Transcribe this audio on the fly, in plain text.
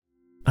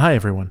Hi,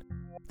 everyone.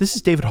 This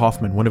is David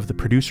Hoffman, one of the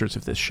producers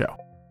of this show.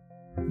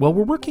 While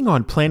we're working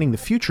on planning the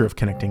future of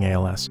Connecting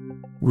ALS,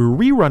 we're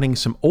rerunning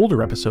some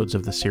older episodes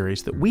of the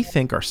series that we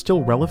think are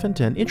still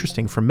relevant and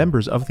interesting for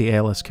members of the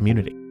ALS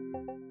community.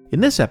 In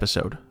this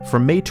episode,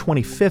 from May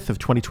 25th of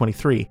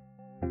 2023,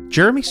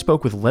 Jeremy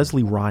spoke with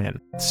Leslie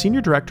Ryan,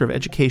 Senior Director of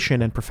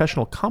Education and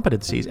Professional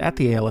Competencies at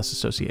the ALS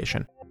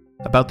Association,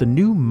 about the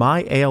new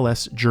My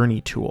ALS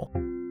Journey tool,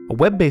 a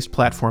web-based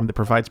platform that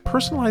provides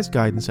personalized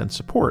guidance and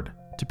support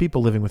to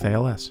people living with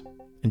ALS.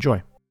 Enjoy.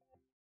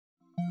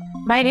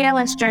 My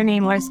ALS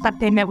Journey was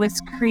something that was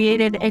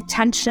created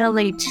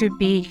intentionally to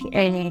be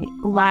a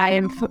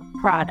live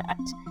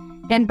product.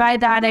 And by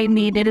that, I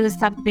mean it is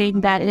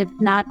something that is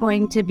not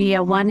going to be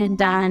a one and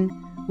done.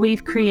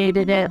 We've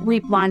created it,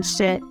 we've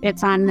launched it,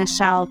 it's on the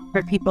shelf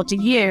for people to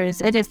use.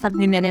 It is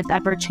something that is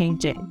ever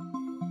changing.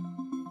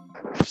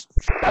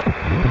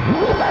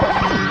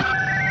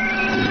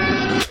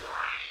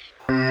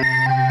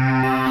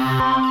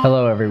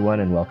 Hello,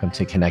 everyone, and welcome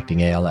to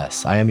Connecting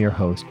ALS. I am your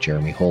host,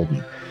 Jeremy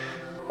Holden.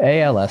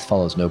 ALS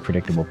follows no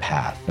predictable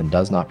path and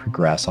does not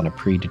progress on a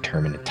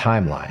predetermined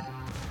timeline.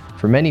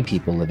 For many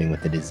people living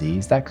with the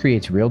disease, that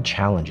creates real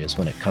challenges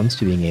when it comes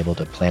to being able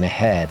to plan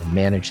ahead and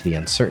manage the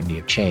uncertainty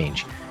of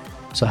change.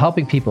 So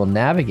helping people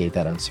navigate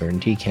that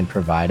uncertainty can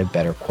provide a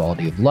better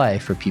quality of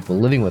life for people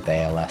living with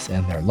ALS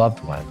and their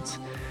loved ones.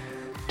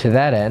 To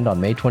that end,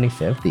 on May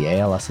 25th, the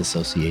ALS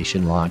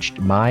Association launched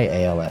My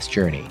ALS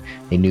Journey,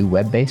 a new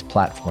web-based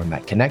platform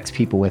that connects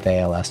people with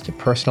ALS to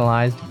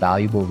personalized,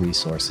 valuable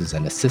resources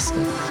and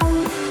assistance.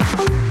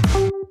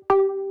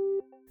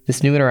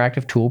 This new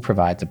interactive tool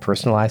provides a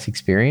personalized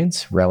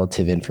experience,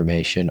 relative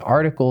information,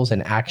 articles,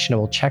 and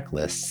actionable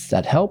checklists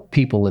that help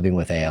people living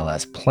with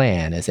ALS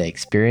plan as they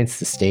experience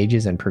the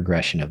stages and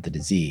progression of the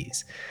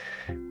disease.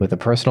 With a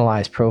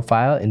personalized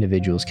profile,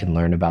 individuals can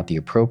learn about the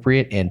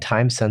appropriate and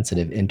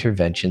time-sensitive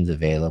interventions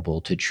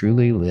available to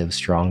truly live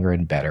stronger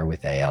and better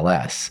with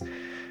ALS.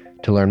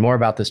 To learn more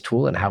about this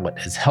tool and how it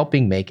is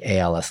helping make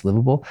ALS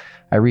livable,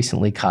 I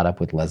recently caught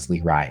up with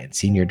Leslie Ryan,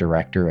 Senior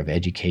Director of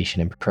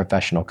Education and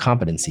Professional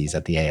Competencies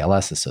at the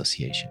ALS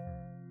Association.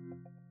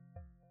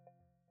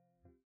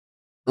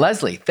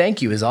 Leslie,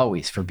 thank you as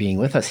always for being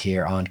with us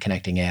here on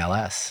Connecting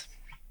ALS.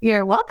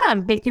 You're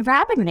welcome. Thank you for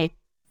having me.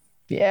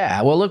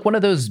 Yeah, well, look, one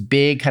of those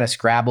big kind of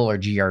Scrabble or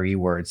GRE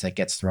words that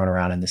gets thrown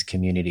around in this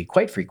community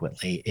quite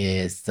frequently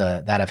is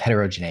that of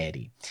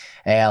heterogeneity.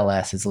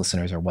 ALS, as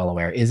listeners are well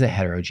aware, is a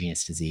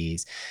heterogeneous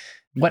disease.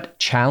 What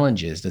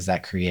challenges does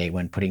that create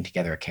when putting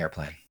together a care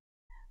plan?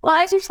 Well,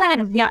 as you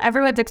said,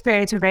 everyone's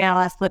experience with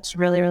ALS looks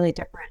really, really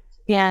different.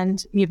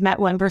 And you've met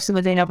one person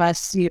with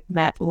ALS, you've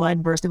met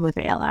one person with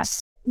ALS.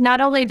 Not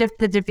only does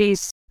the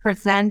disease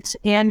present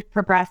and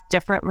progress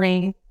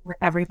differently for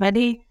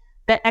everybody,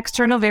 but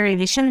external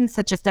variations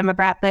such as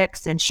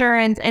demographics,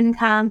 insurance,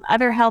 income,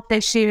 other health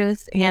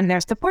issues, and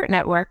their support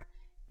network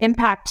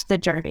impact the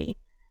journey.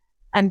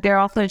 And there are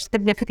also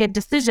significant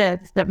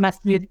decisions that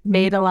must be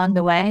made along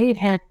the way,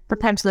 and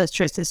sometimes those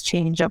choices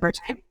change over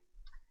time.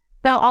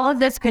 So all of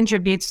this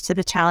contributes to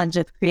the challenge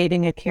of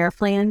creating a care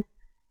plan.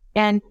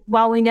 And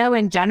while we know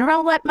in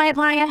general what might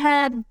lie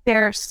ahead,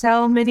 there are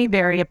so many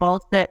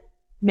variables that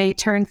may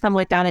turn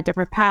someone down a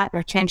different path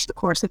or change the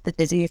course of the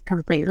disease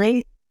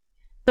completely.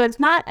 So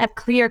it's not a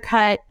clear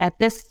cut, at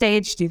this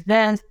stage do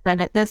this, then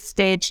at this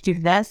stage do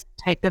this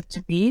type of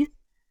disease.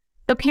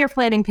 So care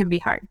planning can be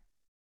hard.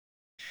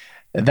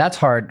 That's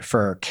hard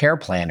for care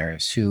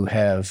planners who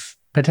have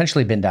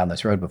potentially been down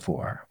this road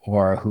before,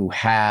 or who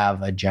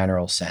have a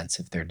general sense.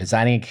 If they're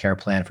designing a care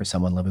plan for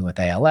someone living with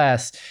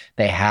ALS,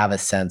 they have a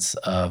sense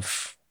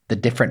of the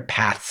different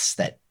paths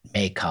that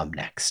may come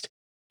next.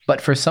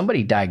 But for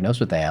somebody diagnosed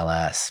with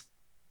ALS,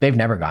 they've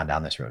never gone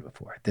down this road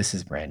before. This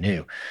is brand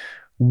new.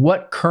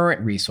 What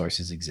current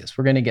resources exist?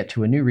 We're going to get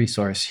to a new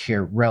resource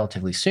here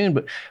relatively soon,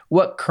 but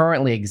what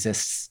currently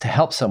exists to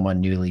help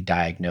someone newly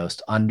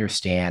diagnosed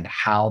understand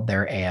how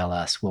their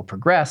ALS will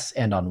progress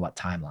and on what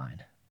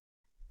timeline?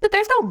 So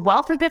there's a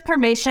wealth of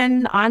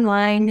information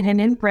online and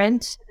in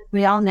print.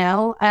 We all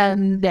know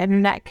the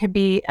internet could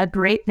be a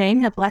great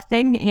thing, a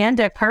blessing, and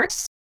a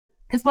curse.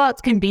 Because while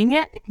it's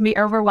convenient, it can be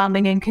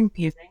overwhelming and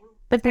confusing.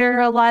 But there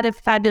are a lot of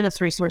fabulous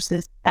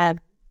resources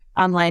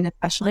online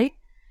especially.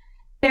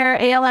 There are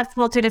ALS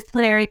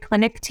multidisciplinary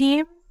clinic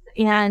teams,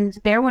 and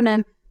they're one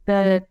of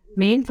the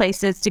main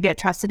places to get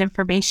trusted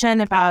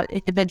information about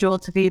individual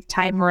disease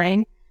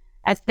timeline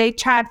as they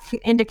track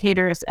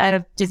indicators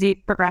of disease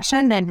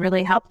progression and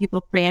really help people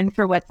plan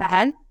for what's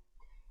ahead.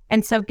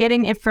 And so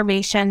getting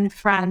information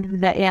from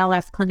the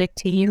ALS clinic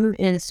team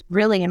is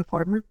really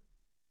important.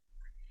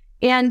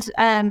 And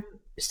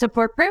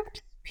support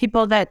groups,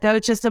 people that go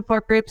to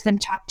support groups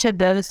and talk to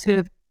those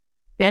who've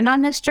been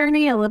on this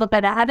journey a little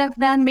bit ahead of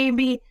them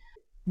maybe.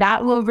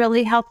 That will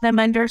really help them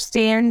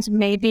understand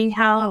maybe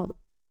how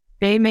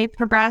they may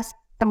progress,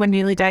 someone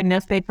newly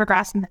diagnosed may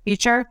progress in the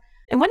future.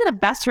 And one of the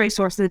best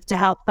resources to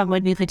help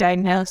someone newly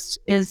diagnosed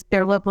is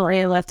their local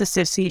ALS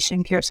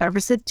Association Care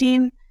Services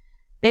team.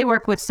 They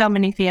work with so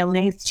many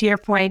families, to your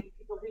point,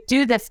 people who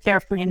do this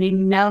carefully and they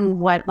know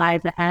what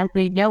lies ahead.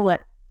 They know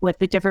what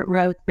the different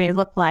roads may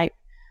look like.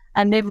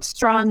 And they have a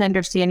strong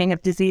understanding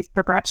of disease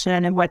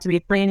progression and what to be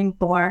planning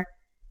for.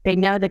 They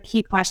know the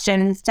key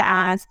questions to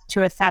ask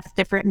to assess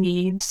different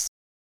needs.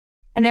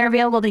 And they're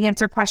available to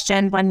answer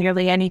questions on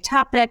nearly any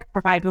topic,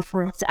 provide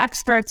referrals to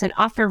experts, and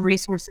offer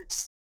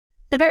resources.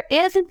 So there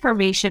is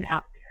information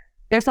out there.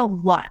 There's a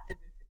lot.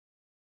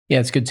 Yeah,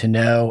 it's good to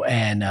know.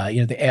 And,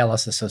 the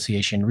ALS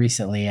Association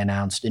recently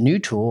announced a new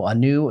tool, a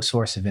new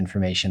source of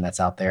information that's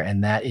out there,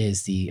 and that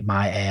is the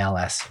My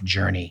ALS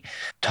Journey.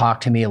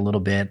 Talk to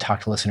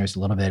listeners a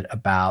little bit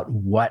about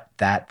what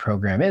that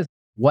program is.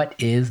 What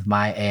is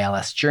My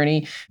ALS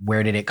Journey?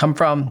 Where did it come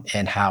from?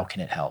 And how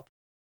can it help?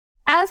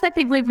 As I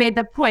think we've made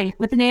the point,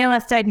 with an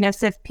ALS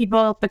diagnosis,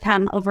 people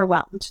become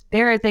overwhelmed.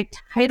 There is a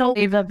tidal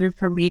wave of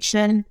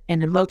information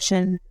and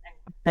emotion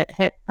that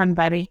hit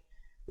somebody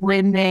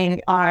when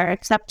they are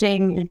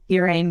accepting and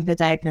hearing the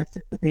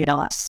diagnosis of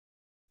ALS.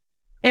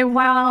 And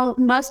while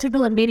most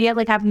people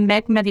immediately have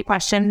many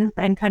questions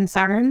and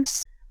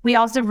concerns, we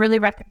also really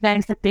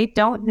recognize that they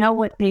don't know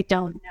what they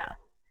don't know.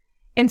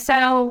 And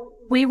so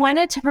we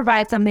wanted to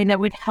provide something that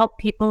would help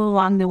people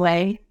along the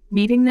way,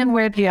 meeting them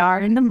where they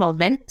are in the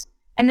moment,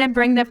 and then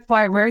bring them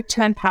forward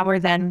to empower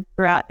them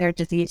throughout their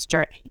disease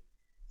journey.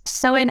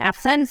 So in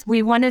essence,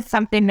 we wanted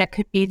something that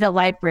could be the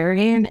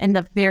librarian in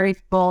the very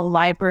full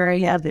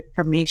library of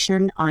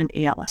information on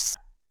ALS.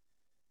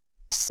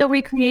 So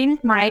we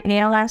created My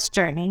ALS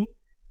Journey.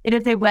 It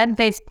is a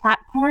web-based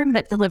platform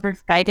that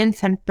delivers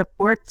guidance and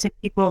support to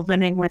people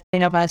living with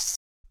ALS.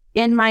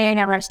 In My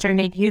ALS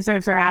Journey,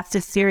 users are asked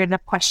a series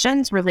of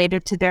questions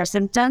related to their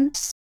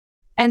symptoms.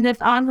 And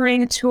this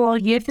online tool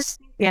uses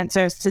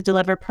answers to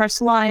deliver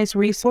personalized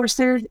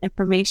resources,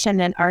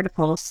 information, and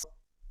articles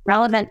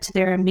relevant to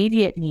their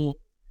immediate need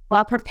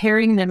while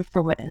preparing them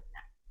for what is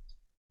next.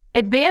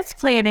 Advanced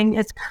planning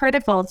is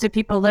critical to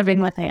people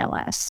living with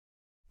ALS.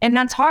 And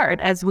that's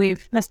hard, as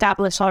we've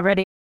established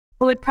already.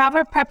 But with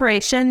proper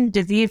preparation,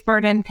 disease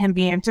burden can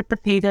be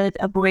anticipated,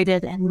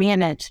 avoided, and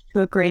managed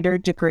to a greater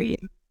degree.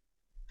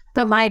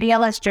 So My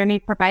ALS Journey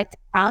provides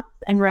prompts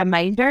and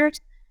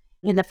reminders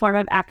in the form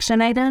of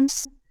action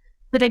items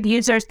so that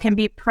users can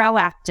be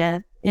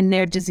proactive in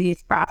their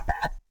disease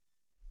process.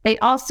 They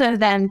also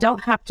then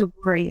don't have to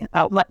worry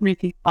about what may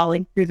be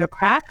falling through the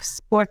cracks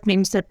or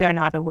things that they're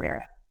not aware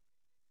of.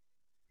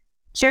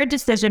 Shared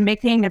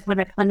decision-making is when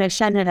a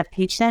clinician and a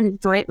patient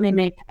jointly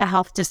make a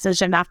health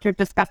decision after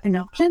discussing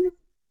options,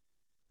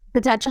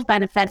 potential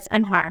benefits,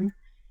 and harm,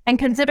 and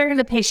considering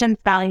the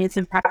patient's values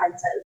and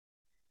preferences.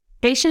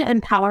 Patient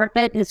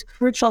empowerment is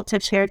crucial to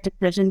shared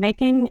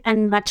decision-making,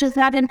 and much of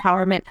that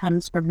empowerment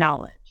comes from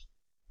knowledge.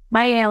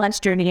 My ALS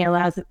Journey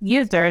allows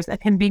users a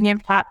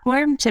convenient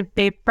platform to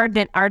save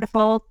pertinent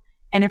articles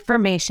and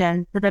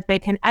information so that they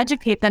can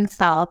educate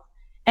themselves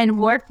and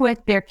work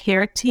with their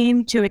care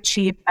team to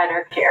achieve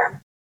better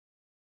care.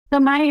 So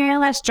My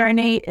ALS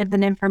Journey is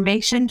an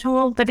information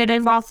tool, but it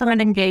is also an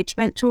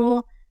engagement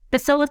tool,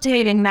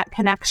 facilitating that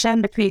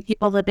connection between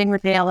people living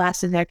with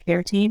ALS and their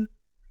care team.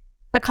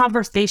 The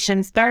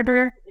conversation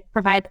starter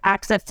provides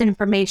access to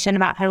information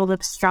about how to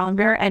live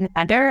stronger and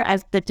better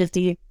as the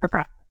disease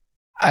progresses.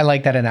 I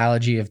like that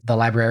analogy of the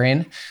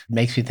librarian. It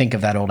makes me think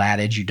of that old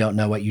adage, you don't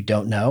know what you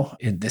don't know.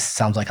 This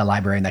sounds like a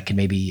librarian that can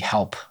maybe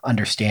help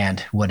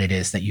understand what it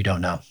is that you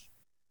don't know.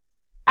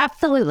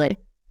 Absolutely.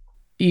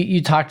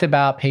 You talked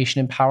about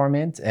patient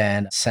empowerment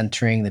and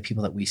centering the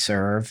people that we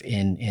serve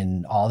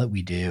in all that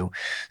we do.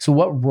 So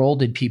what role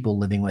did people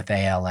living with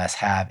ALS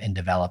have in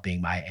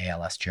developing My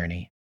ALS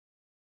Journey?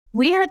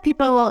 We had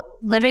people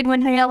living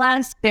with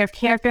ALS, their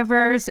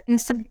caregivers,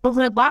 and some people who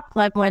had lost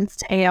loved ones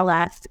to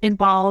ALS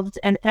involved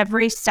in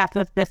every step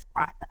of this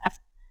process.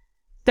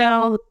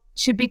 So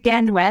to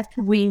begin with,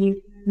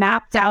 we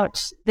mapped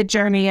out the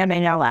journey of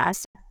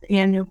ALS,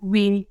 and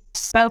we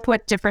spoke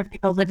with different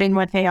people living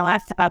with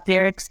ALS about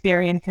their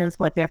experiences,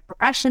 what their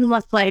progression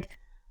looked like,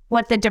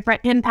 what the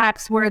different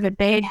impacts were that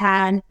they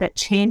had that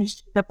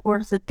changed the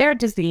course of their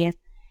disease.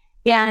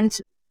 And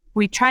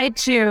we tried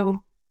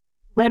to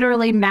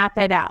literally map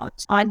it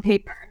out on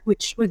paper,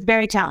 which was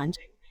very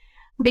challenging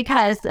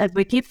because, as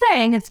we keep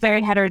saying, it's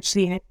very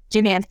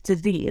heterogeneous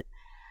disease.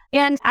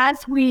 And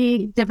as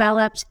we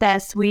developed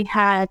this, we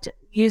had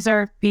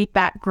user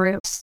feedback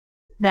groups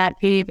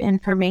that gave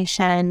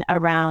information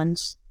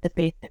around the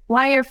basic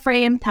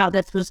wireframe, how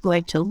this was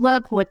going to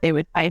look, what they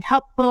would find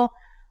helpful.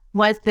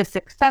 Was this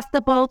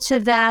accessible to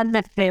them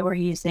if they were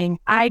using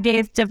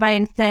eye-gaze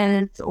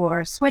devices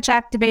or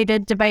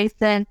switch-activated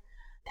devices?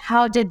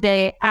 How did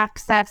they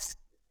access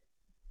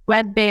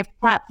web-based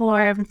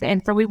platforms?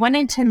 And so we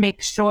wanted to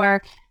make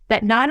sure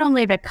that not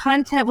only the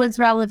content was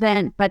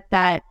relevant, but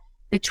that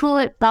the tool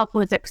itself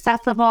was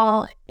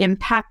accessible,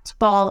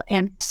 impactful,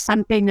 and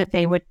something that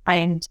they would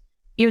find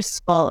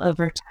useful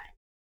over time.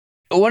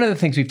 One of the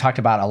things we've talked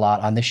about a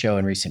lot on this show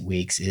in recent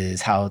weeks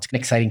is how it's an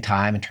exciting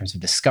time in terms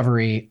of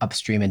discovery,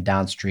 upstream and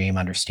downstream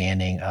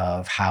understanding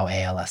of how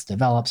ALS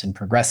develops and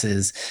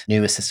progresses,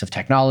 new assistive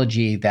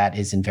technology that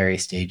is in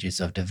various stages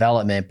of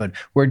development, but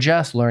we're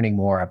just learning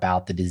more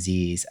about the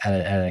disease at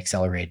an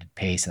accelerated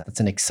pace. That's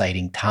an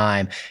exciting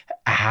time.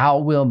 How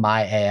will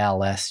My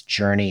ALS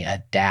Journey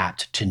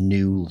adapt to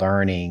new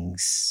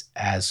learnings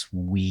as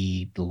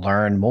we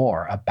learn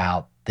more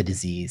about the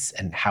disease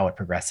and how it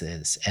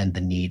progresses and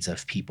the needs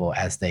of people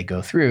as they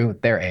go through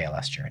their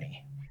ALS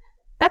journey?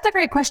 That's a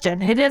great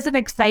question. It is an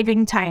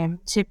exciting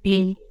time to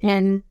be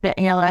in the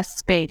ALS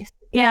space.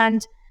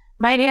 And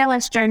My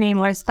ALS Journey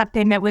was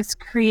something that was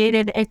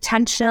created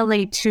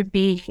intentionally to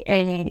be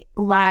a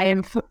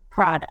live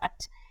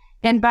product.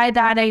 And by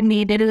that, I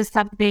mean it is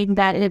something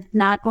that is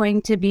not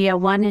going to be a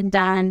one and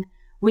done.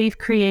 We've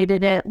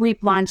created it,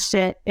 we've launched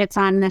it, it's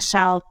on the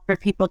shelf for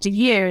people to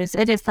use.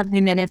 It is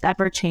something that is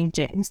ever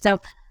changing.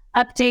 So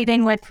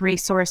updating with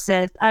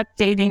resources,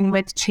 updating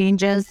with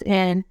changes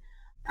in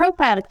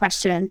profile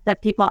questions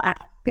that people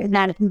ask and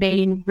that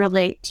may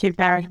relate to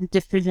their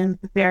decisions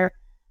they're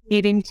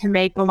needing to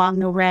make along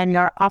the way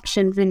or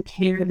options in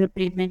care that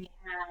they may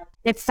have.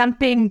 It's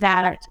something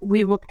that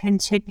we will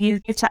continue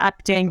to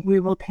update.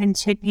 We will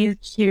continue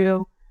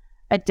to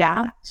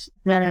adapt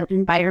the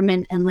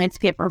environment and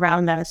landscape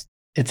around us.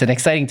 It's an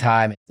exciting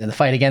time in the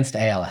fight against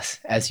ALS,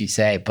 as you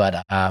say,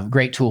 but a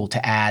great tool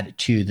to add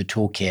to the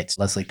toolkit.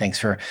 Leslie, thanks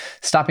for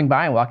stopping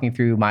by and walking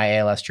through My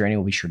ALS Journey.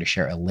 We'll be sure to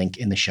share a link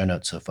in the show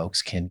notes so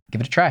folks can give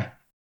it a try.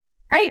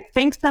 Great.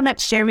 Thanks so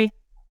much, Jeremy.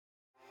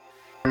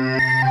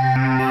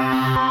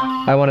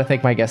 I want to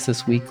thank my guest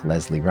this week,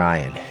 Leslie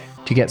Ryan.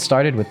 To get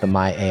started with the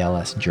My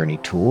ALS Journey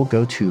tool,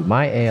 go to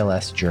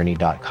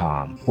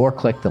myalsjourney.com or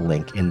click the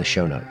link in the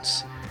show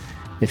notes.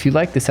 If you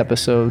like this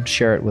episode,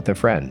 share it with a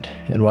friend.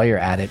 And while you're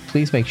at it,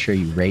 please make sure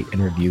you rate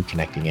and review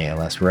Connecting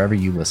ALS wherever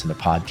you listen to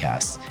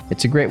podcasts.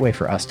 It's a great way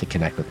for us to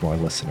connect with more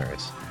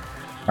listeners.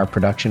 Our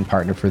production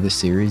partner for this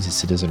series is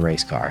Citizen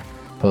Racecar.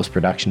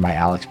 Post-production by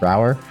Alex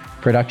Brower.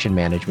 Production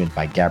management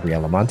by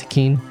Gabriella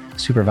Montequin.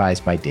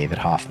 Supervised by David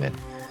Hoffman.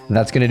 And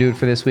that's going to do it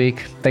for this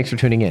week. Thanks for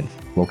tuning in.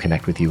 We'll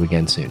connect with you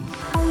again soon.